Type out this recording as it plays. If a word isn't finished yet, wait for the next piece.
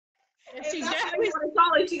And If she that's definitely what you want to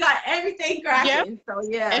call it, she got everything cracking. Yep. So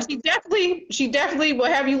yeah. And she definitely will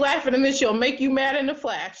have you laughing, and then she'll make you mad in the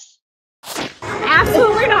flash.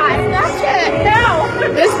 Absolutely not. Snapchat.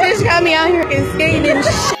 No. This bitch got me out here and skating and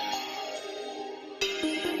shit.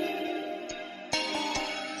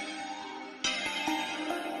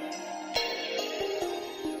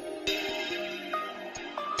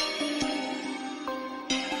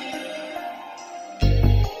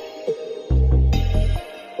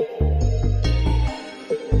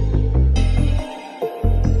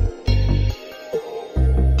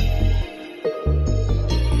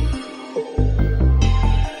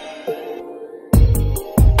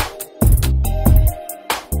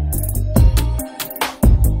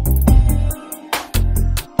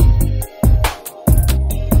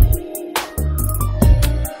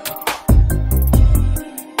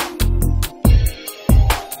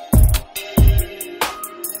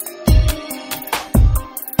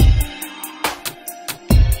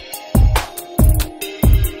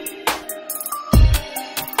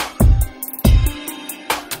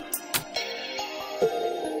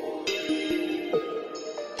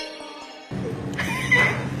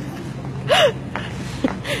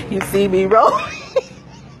 You see me, bro? What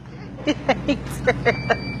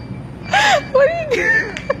are you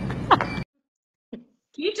doing?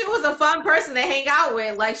 Keisha was a fun person to hang out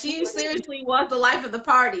with. Like, she seriously was the life of the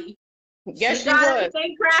party. Yes, she she got was.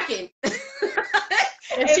 everything cracking.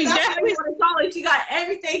 And If she that's what definitely, you want to call it, she got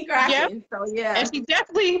everything cracking. Yep. So yeah. And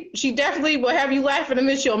she definitely will have you laughing, and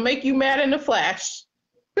then she'll make you mad in the flash.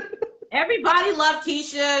 Everybody loved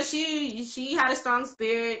Keisha. She had a strong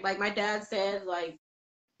spirit. Like my dad said, like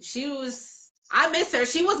I miss her.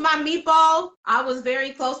 She was my meatball. I was very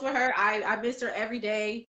close with her. I miss her every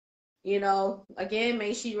day. You know, again,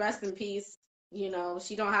 may she rest in peace. You know,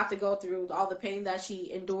 she don't have to go through all the pain that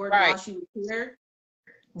she endured while she was here.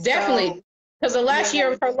 Definitely. Because the last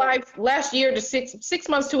year of her life, last year to 6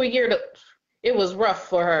 months to a year, it was rough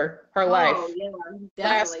for her life. Oh yeah,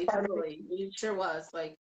 definitely, totally. It sure was.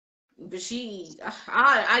 Like, but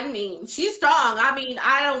I mean, she's strong. I mean,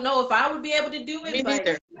 I don't know if I would be able to do it,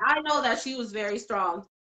 but I know that she was very strong,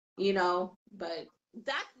 you know, but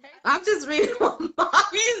I'm just reading what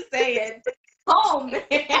Mommy is saying. Oh,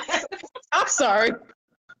 man. I'm sorry. I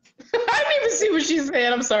didn't even see what she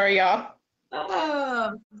said. I'm sorry, y'all.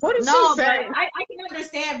 What did she say? But I can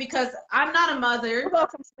understand because I'm not a mother. You're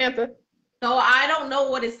welcome, Samantha. So I don't know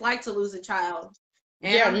what it's like to lose a child.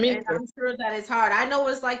 And, and I'm sure that it's hard. I know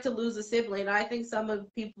what it's like to lose a sibling. I think some of the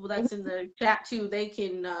people that's in the chat too, they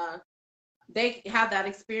have that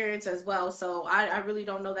experience as well. So I really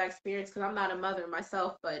don't know that experience because I'm not a mother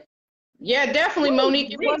myself. But yeah, definitely,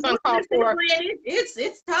 Monique. It was uncalled for.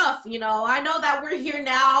 It's tough, you know. I know that we're here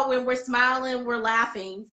now when we're smiling, we're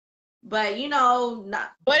laughing, but you know,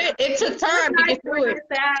 it took time to get through it.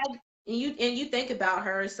 Sad, and you think about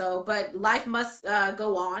her. So, but life must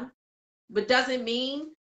go on. But doesn't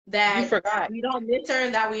mean that we don't miss her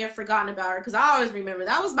and that we have forgotten about her. Because I always remember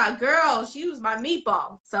that was my girl. She was my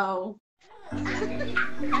meatball. So. I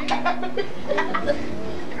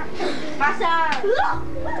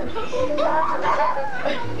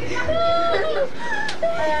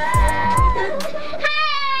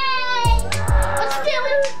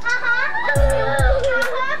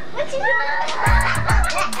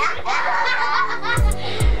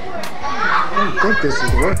think this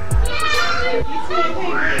is what.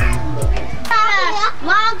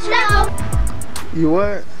 Long show. You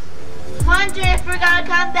what? Wonder if we're gonna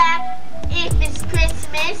come back if it's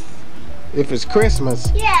Christmas. If it's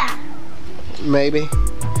Christmas? Yeah. Maybe.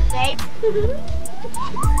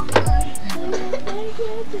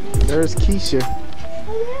 There's Keisha.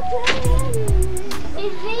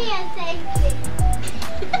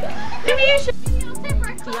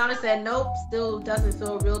 Tiana said, nope, still doesn't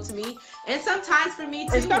feel real to me. And sometimes for me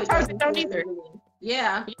too. And sometimes it don't either.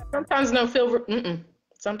 Yeah. Sometimes it don't feel,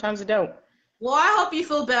 sometimes it don't. Well, I hope you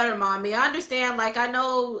feel better, Mommy. I understand, like, I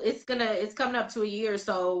know it's coming up to a year,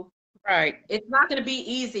 so it's not gonna be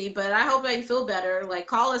easy, but I hope that you feel better. Like,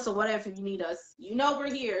 call us or whatever if you need us. You know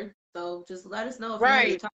we're here, so just let us know if you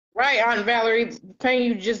need to talk. Right, Aunt Valerie, pain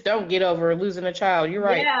you just don't get over losing a child. You're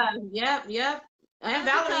right. Yeah, yep. And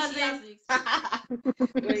Valerie, she has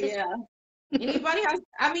but yeah. Anybody has,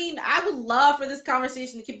 I mean, I would love for this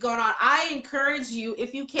conversation to keep going on. I encourage you,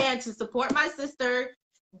 if you can, to support my sister.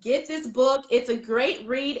 Get this book. It's a great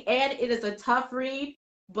read and it is a tough read,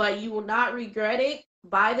 but you will not regret it.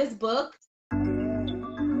 Buy this book.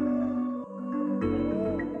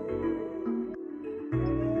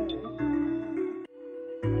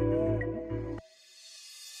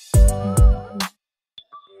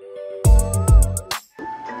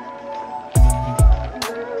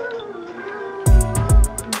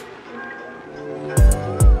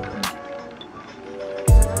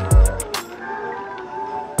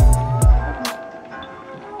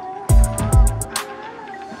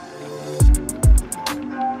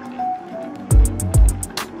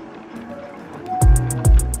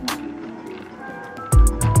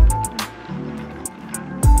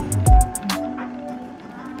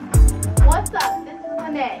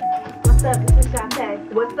 Hey,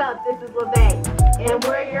 what's up? This is LeVay, and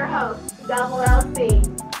we're your hosts, Double LC,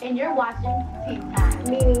 And you're watching Tea Time.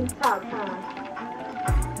 meaning Talk Time.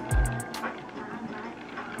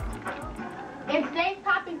 And today's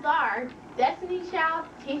topics are Destiny Child,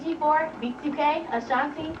 TG4, B2K,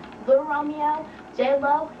 Ashanti, Lil Romeo,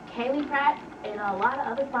 J-Lo, Kaylee Pratt, and a lot of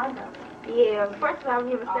other fun stuff. Yeah, first of all,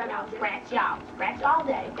 we have a Oh, shout y'all out. scratch y'all. Scratch all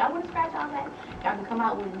day. If y'all want to scratch all day, y'all can come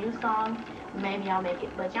out with a new song. Maybe y'all make it,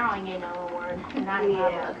 but y'all ain't getting no award. Not in my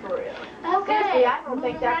Yeah, book. for real. Okay. Seriously, I don't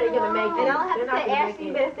think that they're gonna make it. And And all I have to say, Ashley,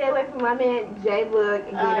 you better stay away from my man J Book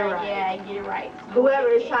and get it right. Yeah, get it right. Whoever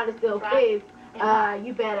is trying to steal Right. Fizz,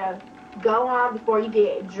 you better go on before you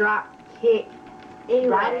get drop kicked.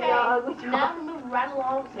 Anyway, Okay. y'all, Now we move right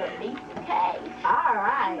along to B2K. all My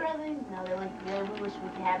right. brothers, no, they look good. We wish we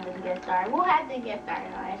could have them get started. We'll have them get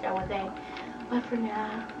started on that show one day. But for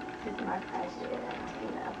now, this is my crush.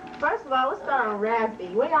 First of all, let's start on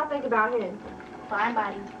Raspy. What do y'all think about him? Fine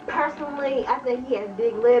body. Personally, I think he has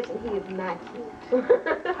big lips and he is not cute.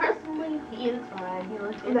 Personally, he is fine. He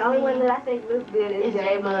looks good. The only one that I think looks good is Is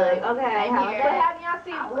J Bug. J-Bug. Okay, Same but here. have y'all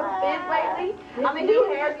seen Fizz lately? I mean, his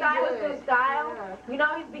hairstyle is his style. You know,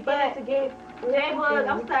 he's beginning to get J Bug.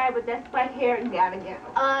 I'm sorry, but that spike hair, you gotta go.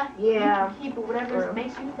 Yeah. Keep it whatever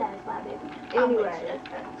makes you satisfied, baby. Anyway.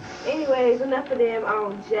 Anyways, enough of them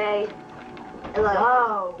on J.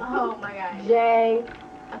 Low. Oh my god. J.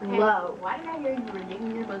 Okay. Low. Why did I hear you were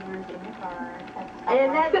digging your boogers in your car? And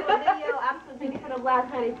in that little video, I'm submitting for the black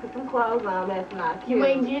honey, put some clothes on. That's not cute. You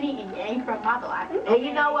ain't Jenny and you ain't from my block. And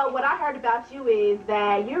you know what? What I heard about you is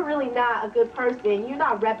that you're really not a good person. You're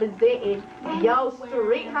not representing your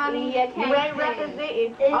street, honey. You ain't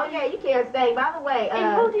representing. Oh yeah, you can't sing. By the way,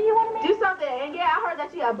 And who do you want to do something. And yeah, I heard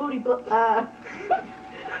that you got booty breast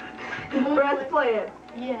plans.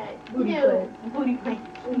 Yeah, Booty you. plans. Booty plans.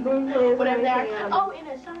 Booty plans. Whatever they are. Oh, and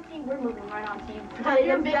Ashanti, we're moving right on to you. Honey,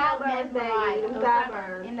 Your them video sideburns, baby. Them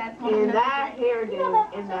sideburns. And that's And that hairdo. You know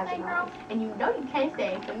And that's that's what girl. And you know you can't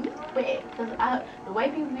stay, so you quit. Because the way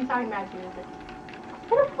people be talking about you is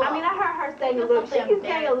I mean, I heard her sing a little. She can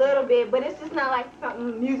sing a little bit, but it's just not like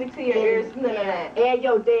something music to your ears. None of that. And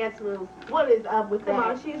your dance moves. What is up with that? Come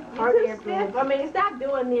on, she's too stiff. I mean, stop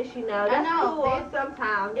doing this, you know. That's cool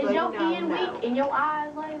sometimes. Is but your you know, pen weak in your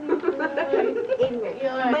eyes, lady? Anyway,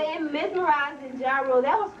 but in mesmerizing gyro,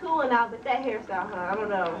 that was cool and all, but that hairstyle, huh? I don't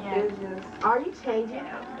know. Yeah. It was just. Are you changing?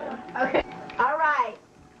 Okay. All right.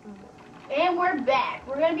 And we're back.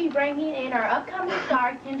 We're going to be bringing in our upcoming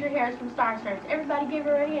star, Kendra Harris from Star Search. Everybody give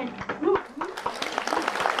her a hand.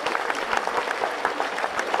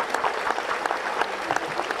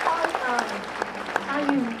 How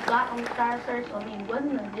you got on Star Search? I mean,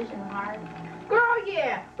 wasn't the audition hard? Girl,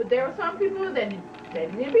 yeah. But there were some people that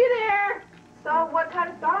didn't be there. So what kind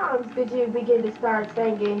of songs did you begin to start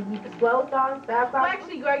singing? You slow songs, fast songs? Well,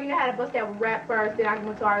 actually, girl, you know how to bust that with rap first, then I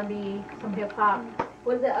went to R&B, some hip-hop.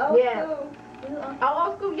 Was it old school? Oh,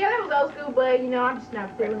 old school? Yeah, that was old school, but, you know, I'm just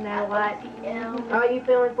not feeling that a lot. Are you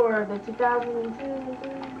feeling for the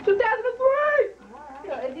 2002? 2003!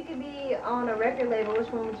 So if you could be on a record label, which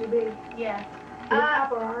one would you be? Yeah.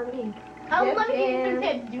 Hip-hop or R&B? Let me give you some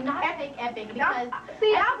tips. Do not take Epic because...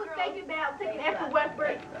 See, I was thinking about taking Epic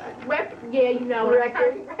record. Yeah, you know,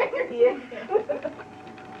 record. Yeah.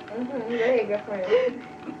 Very good friend.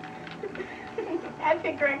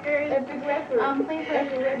 Epic Records. Epic record. Please,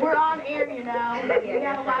 we're on air, you know. We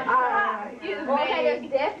got a lot of Okay, there's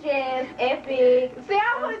Def Jam, Epic. See,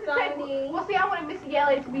 I wanted to take. Well, see, I wanted Missy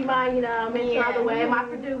Elliott to be my, you know, mentor of the way, my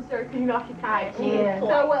producer, because you know she's tired. Yeah.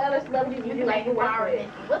 So what other celebrities would you like to work with?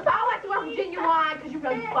 What's I like to work with Genuine, because you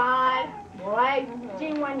know you're fine, right?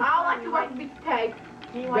 Genuine. I like to work with BK.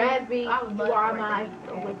 Raspy, you are my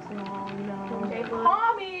what's wrong, you know.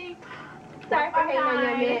 Call me. Sorry for hating on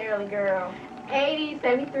your man early, girl. 80,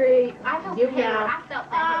 73. I felt you bad. know. I felt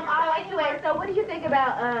bad. Anyway, so what did you think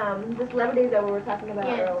about the celebrities that we were talking about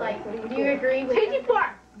Yes, earlier? like, do you agree with TG4?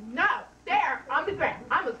 No, they're on the ground.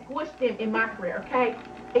 I'm gonna squish them in my career, okay?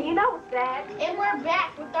 And you know what's sad? And we're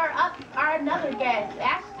back with our another guest,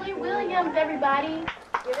 Keisha Williams, everybody.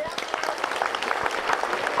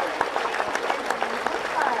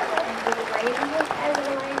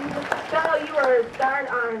 So you were starred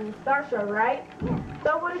on Star Show, right?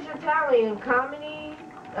 So what is your talent in comedy,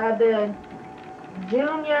 the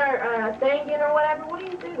junior singing or whatever? What do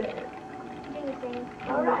you do there?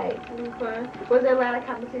 All right. Was there a lot of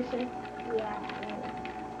competition? Yeah.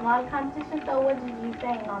 A lot of competition. So what did you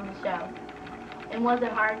sing on the show? And was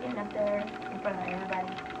it hard getting up there in front of everybody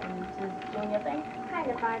and just doing your thing? Kind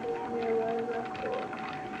of hard, yeah. It was cool.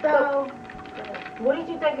 So, what did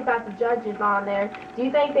you think about the judges on there? Do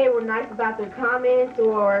you think they were nice about their comments,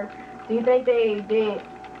 or Do you think they did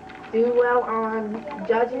do well on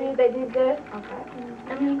judging you? They did good? Okay.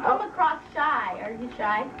 I mean, you come across shy. Are you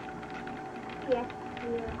shy? Yeah.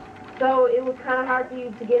 So it was kind of hard for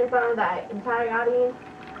you to get in front of the entire audience?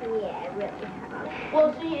 Yeah, really.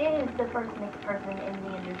 Well, she is the first mixed person in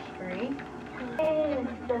the industry. Is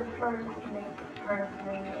the first mixed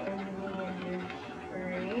person in the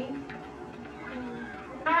industry.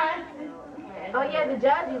 Oh yeah, the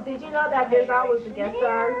judges. Did you know that there's always a guest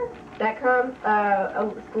star that comes,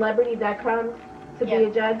 a celebrity that comes to be a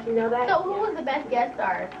judge? You know that? So who was the best guest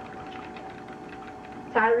star?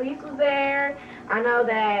 Tyrese was there. I know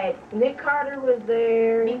that Nick Carter was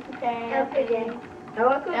there. B2K.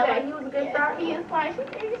 Oh, it's okay. He was a good star. He is fine. She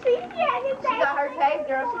got her taste,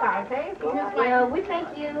 girl. She got her taste. Well, we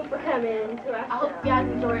thank you for coming to our I hope you guys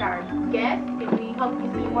enjoyed our guests, and we hope you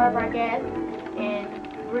see more of our guests. And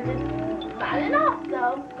we're just signing off.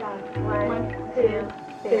 So, 1, 2,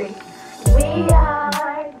 3. We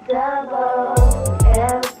are Double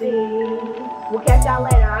MC. We'll catch y'all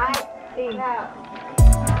later, alright? Peace out.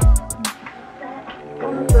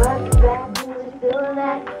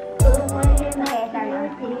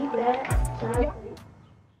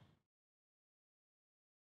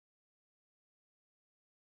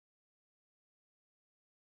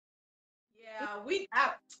 Yeah,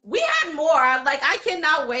 we had more. Like, I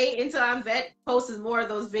cannot wait until Vet posts more of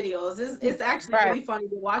those videos. It's actually really funny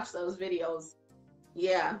to watch those videos.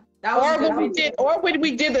 Yeah, that was when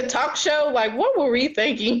we did the talk show, like, what were we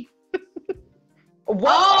thinking?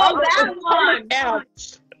 That one.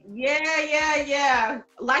 Yeah.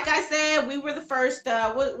 Like I said, we were the first.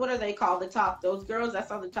 What are they called? The top. Those girls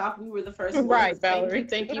that's on the top. We were the first. Right, Valerie.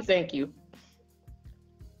 Thank you.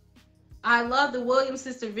 I love the Williams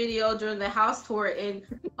sister video during the house tour, and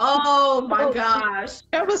oh my gosh,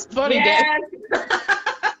 that was funny. Yes.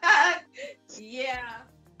 Yeah.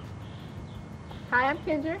 Hi, I'm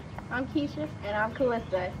Kendra. I'm Keisha. And I'm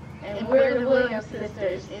Calista. And we're the Williams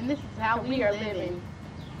sisters. And this is how we are living.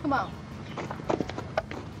 Come on.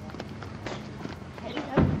 This is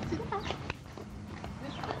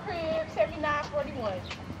the crib, 7941.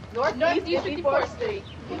 Northeast 54th Street.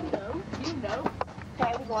 You know.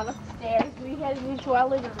 Okay, we're going upstairs. We're heading into our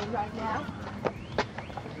living room right now.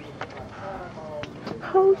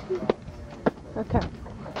 Oh, shit. Okay.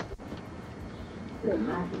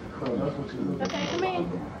 Okay, come in.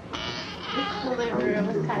 This is the living room.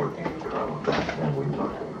 It's kind of dirty.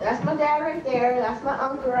 That's my dad right there. That's my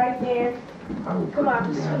uncle right there. Come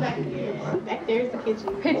on, just come back here. Back there's the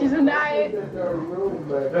kitchen. Pictures of Naya.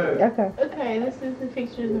 Okay, this is the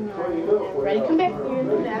pictures of Naya. Ready? Come back here in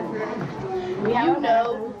the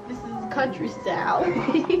bathroom. This is country style.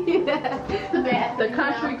 The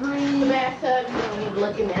country green. The bathtub, you don't need to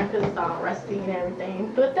look in there because it's all rusty and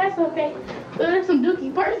everything. But that's okay. But there's some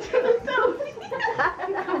dookie parts in the soap.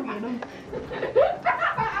 Go get them.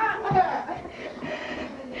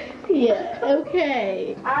 Yeah,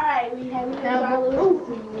 okay. Alright, we have our little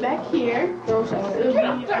back here. It'll be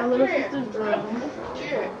our little sister's room.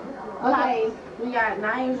 Sure. Okay, we got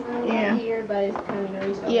Naya's room here, but it's kind of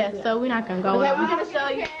very stuff. Yeah, so we're not gonna go. Okay,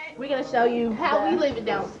 we're gonna show you how we live it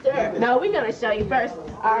downstairs. No, we're gonna show you first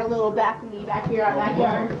our little balcony back here, our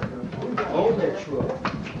backyard. Oh, that's true.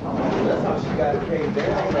 That's how she got it paid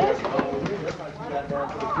down. That's how she got down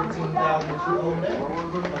to the 15,000 she owed there.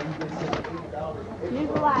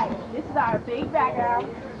 This is our big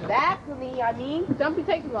balcony, don't be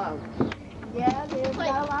taking long. Yeah, there's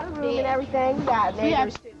got a lot of room and everything. We got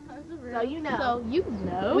neighbors. So you know.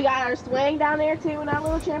 We got our swing down there too and our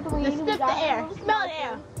little trampoline. Let's sniff the air. Smell the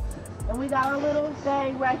air. And we got our little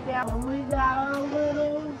thing right there.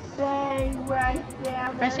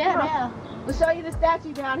 Fresh air. We'll show you the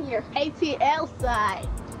statue down here. ATL side.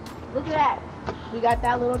 Look at that. We got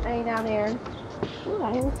that little thing down there. Ooh,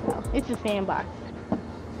 I hear it smell. It's a sandbox.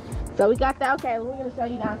 So we got that. Okay, we're gonna show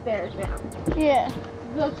you downstairs now. Yeah.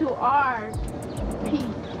 Go to our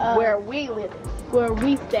piece where we live, where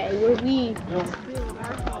we stay, where we build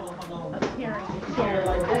our home up here in the chair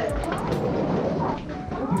like this.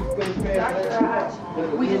 We got a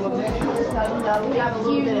little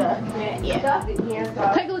bit of stuff in here. So.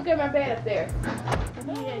 Take a look at my bed up there.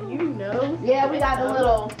 Yeah, we got the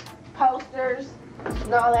little posters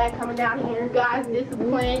and all that coming down here. Guys, this is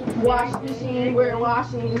plant wash machine. We're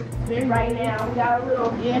washing right now. We got a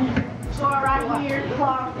little drawer right here,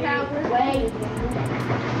 cloth, weight,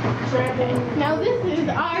 tripping. Now this is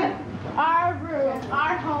our room,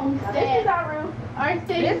 our homestead. This is our room.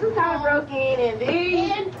 This is kind of broken, and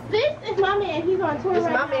this is my man. He's on tour right now. This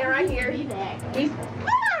is my man right here. He's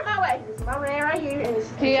out of my way. This is my man right here, and he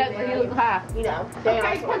looks high.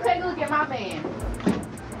 Okay, come take a look at my man.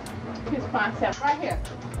 his fine self. Right here.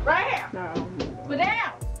 Right here. No. Put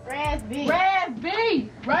down. Raz B. Raz B.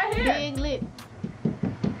 Right here. Big lip.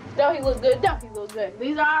 Don't he look good? Don't he look good?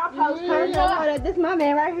 These are our posters. Mm-hmm. Hold up. This is my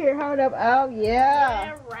man right here. Hold up. Oh,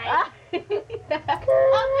 yeah. Yeah, right.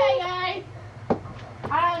 Okay, guys.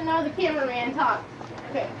 I don't know the cameraman talks.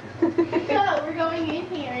 Okay. So we're going in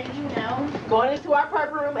here, you know. Going into our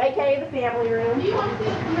purple room, aka the family room. Do you want to see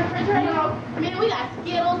what's in the refrigerator? Man, we got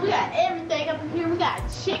Skittles, we got everything up in here. We got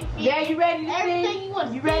chicken. Yeah, you ready to everything see? you want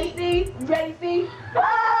to You ready to see? You ready to see?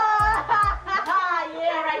 Ah,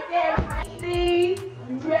 yeah, right there. See?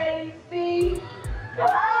 You ready to see?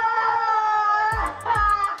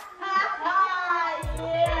 Ah,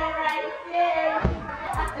 yeah, right there.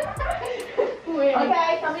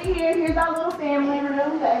 Okay, come in here. Here's our little family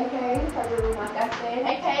room, the AK purple room, like I said.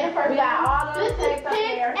 AK the first We got all those This is things up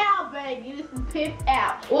there. pimped out, baby. This is pimped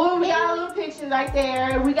out. Oh, we got little pictures right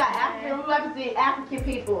there. We got African, we represent African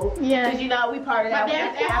people. Yeah. Because you know, we part of that. My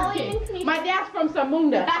dad's We're African. My dad's from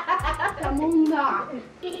Samunda. Samunda.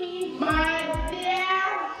 My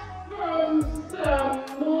dad's from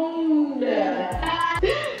Samunda.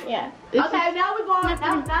 Yeah. Okay, now we're going.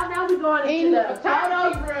 Now we're going into the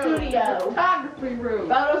photo studio. Photography room.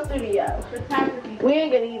 Photo studio. Photography. We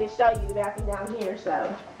ain't gonna even show you the bathroom down here,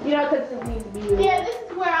 so you know, because this needs to be. Yeah, this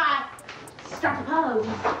is where I start to pose.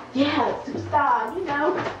 Yeah, superstar. You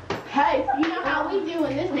know. Hey, You know how we do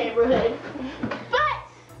in this neighborhood. But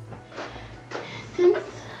since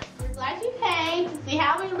we're glad you came to see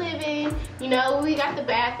how we're living, you know, we got the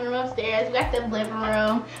bathroom upstairs, we got the living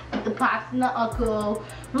room with the pops and the uncle.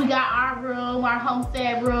 We got our room, our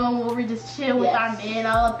homestead room, where we just chill with our men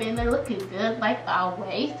all up in there looking good like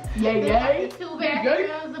always. Yeah, We yeah. got the 2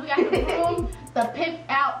 bedrooms, we got the room, the pimped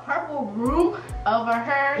out purple room over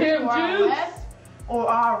her to our juice. left. Or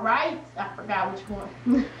our right, I forgot which one.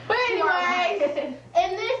 But anyway,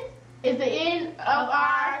 And this is the end of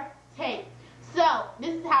our tape. So,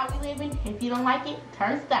 this is how we living. If you don't like it,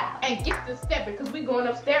 turn style. And get to step because we going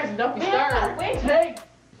upstairs and don't be Yeah, stirred. hey.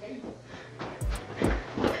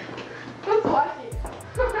 Let's watch it.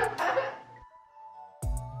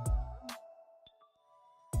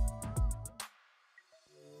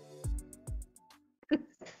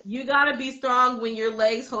 You gotta be strong when your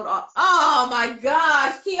legs hold on. Oh my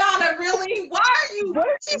gosh, Kiana, really? Why are you?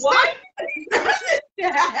 Why?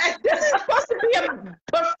 This is supposed to be a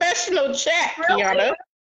professional chat, Kiana.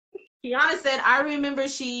 Kiana said, I remember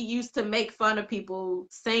she used to make fun of people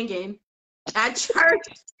singing at church.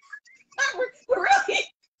 Really?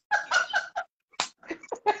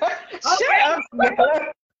 Shut up,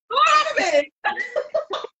 Kiana. Hold on a minute.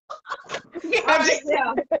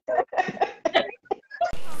 Yeah.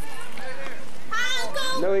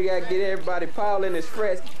 Know we gotta get everybody. Paul in his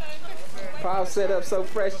fresh. Paul set up so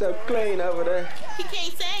fresh, so clean over there. He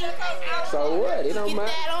can't sing. So what? It don't Get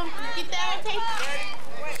matter. that on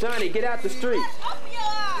tape. Johnny, get out the street.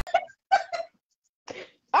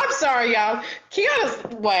 I'm sorry, y'all. Kiana's,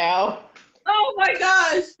 wow. Oh my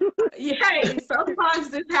gosh. Hey, sometimes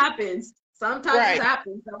this happens. Sometimes Right. this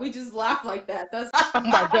happens. And we just laugh like that. That's Oh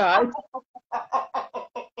my God.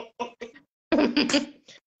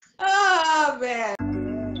 oh man.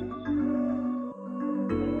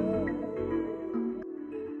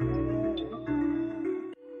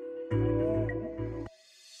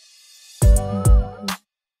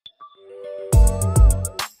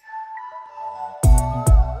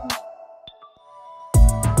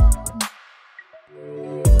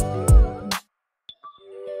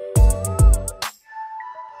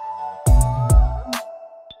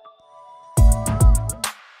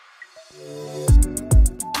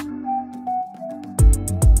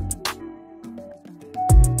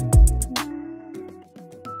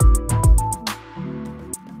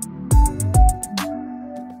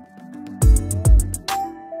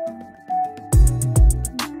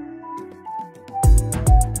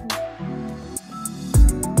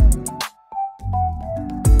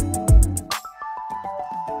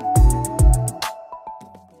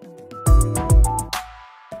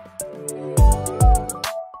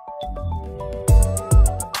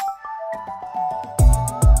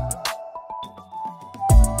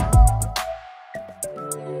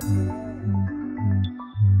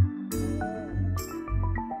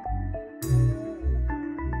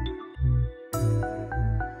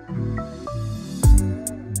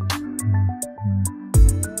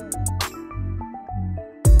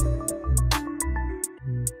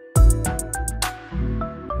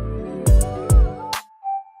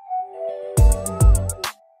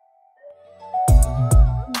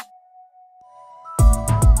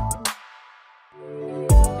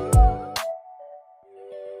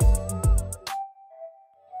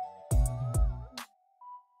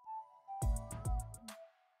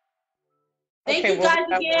 Thank you guys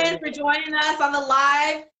again for joining us on the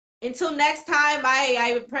live. Until next time,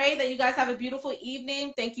 I pray that you guys have a beautiful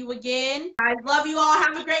evening. Thank you again. I love you all.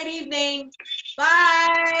 Have a great evening.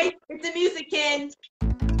 Bye. Hit the music, Ken.